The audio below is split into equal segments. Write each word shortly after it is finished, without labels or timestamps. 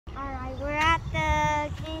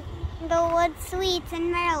Candlewood Suites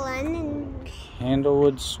in Maryland. And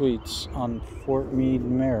Candlewood Suites on Fort Meade,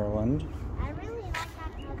 Maryland. I really like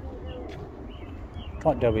that W.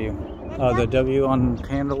 What W? Oh, the W on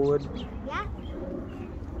Candlewood? Yeah.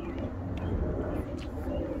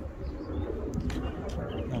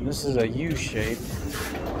 And this is a U shape.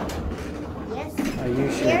 Yes. A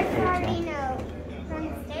U shape. There's already no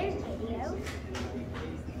front stairs video.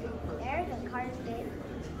 There's a carpet.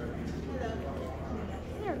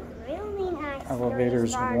 They're really nice.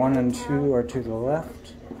 Elevators 1 and 2 are to the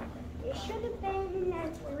left. It should have been a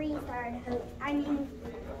 3-star hotel. I mean,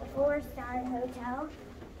 4-star hotel.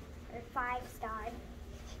 Or 5-star.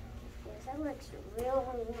 Yes, that looks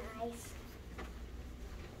really nice.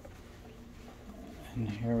 And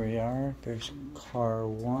here we are. There's car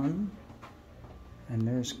 1. And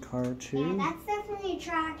there's car 2. Yeah, that's definitely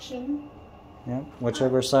attraction. Yep.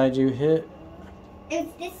 Whichever side you hit,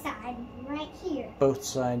 It's this side, right here. both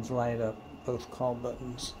sides light up. Both call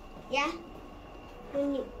buttons. Yeah?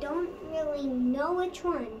 And you don't really know which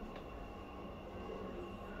one.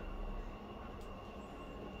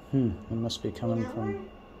 It must be coming from... You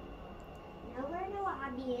know where the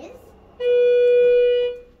lobby is?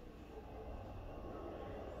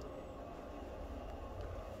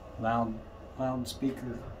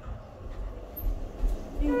 Loudspeaker.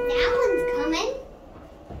 That one's coming.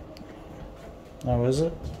 Oh, is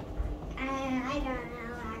it? I don't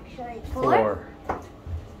know, actually. 4.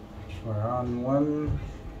 We're on 1.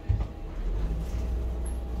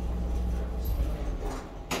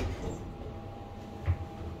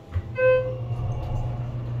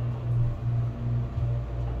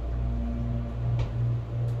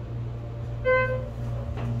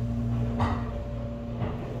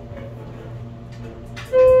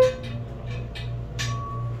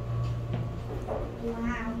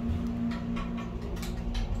 Wow.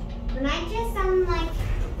 When I just like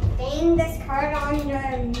bang this card on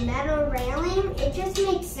the metal railing, it just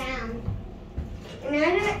makes sound. And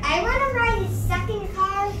I want to write a second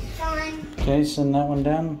card on Okay, send that one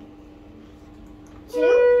down. 2.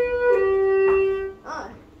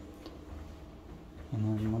 Oh.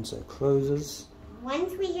 And then once it closes,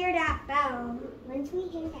 Once we hear that bell, once we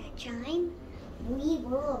hear that chime, we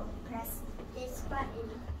will press this button.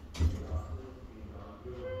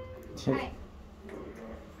 hit. Alright.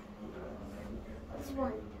 This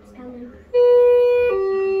one is coming.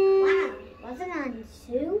 Wow, was it on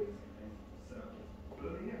 2?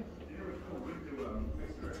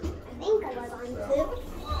 I think I was on 2.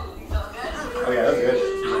 Oh yeah, that's good.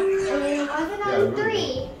 And then was it on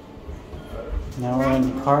 3? Now we're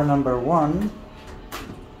in car number 1.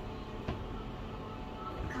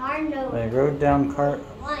 Car no. They rode down car,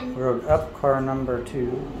 1. rode up car number 2.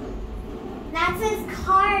 That says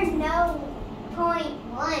car no point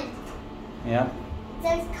 1. Yep. It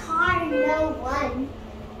says car no 1.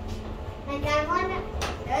 Like I wanna.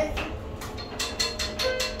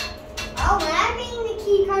 Oh, when I'm being the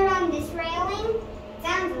key card on this railing, it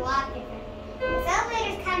sounds a lot different. This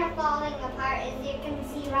elevator's kind of falling apart, as you can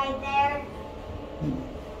see right there.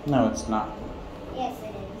 No, it's not. Yes,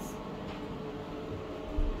 it is.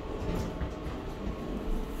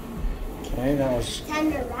 Okay, that was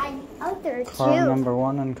Time to ride the other car 2. number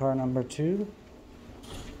 1 and car number 2.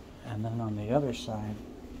 And then on the other side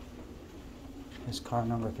is car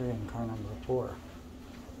number 3 and car number 4.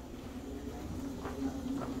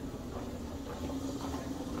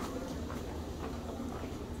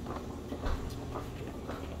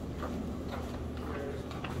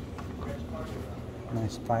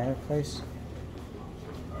 Nice fireplace.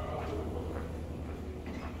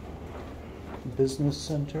 Business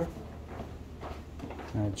center.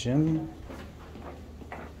 A gym.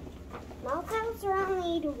 Motels are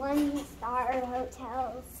only 1-star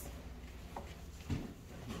hotels.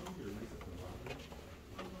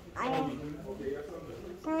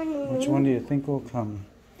 Which one do you think will come?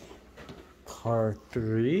 Car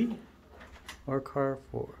 3 or car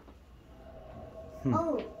 4?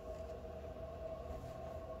 Oh.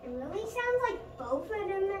 It really sounds like both of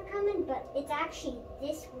them are coming, but it's actually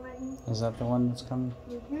this one. Is that the one that's coming?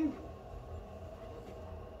 Mm-hmm.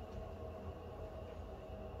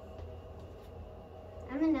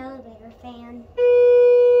 I'm an elevator fan.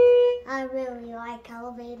 I really like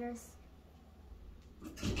elevators.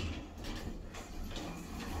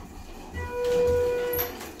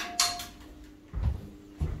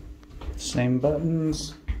 Same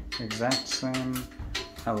buttons, exact same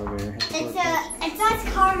elevator. It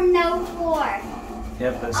says car no 4.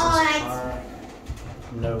 Yep, this is car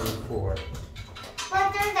no 4.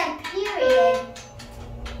 But there's a period.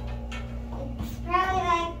 It's probably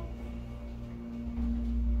like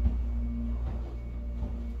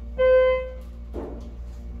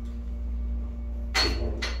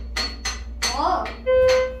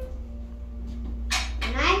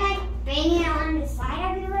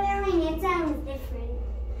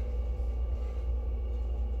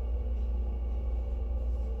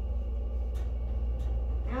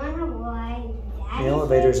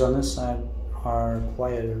elevators on this side are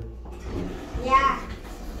quieter. Yeah.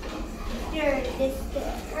 They're just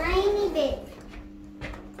a tiny bit.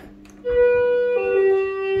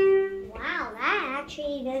 Wow, that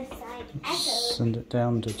actually does like echo. Send it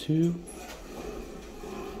down to 2.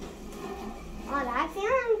 Oh, that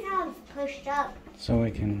ceiling tile's pushed up. So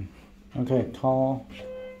we can, okay, tall. That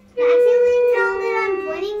ceiling tile that I'm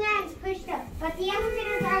pointing at is pushed up, but the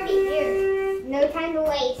elevator's already here. No time to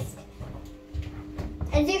waste.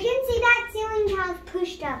 As you can see, that ceiling tile's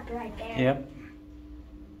pushed up right there. Yep.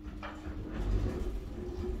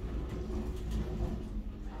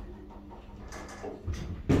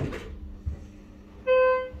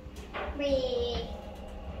 Wait.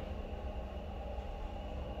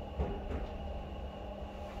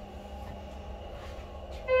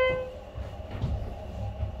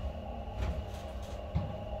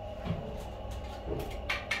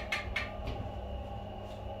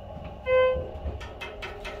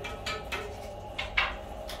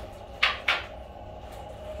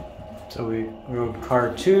 So we rode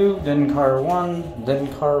car 2, then car 1,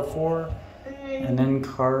 then car 4, and then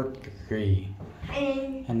car 3.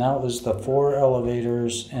 And that was the 4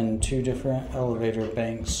 elevators and 2 different elevator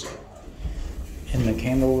banks in the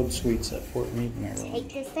Candlewood Suites at Fort Meade, Maryland.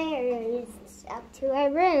 Take the stairs up to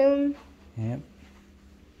our room. Yep.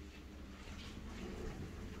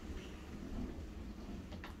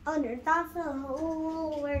 Oh, there's also a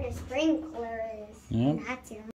hole where the sprinkler is. Yep. That's your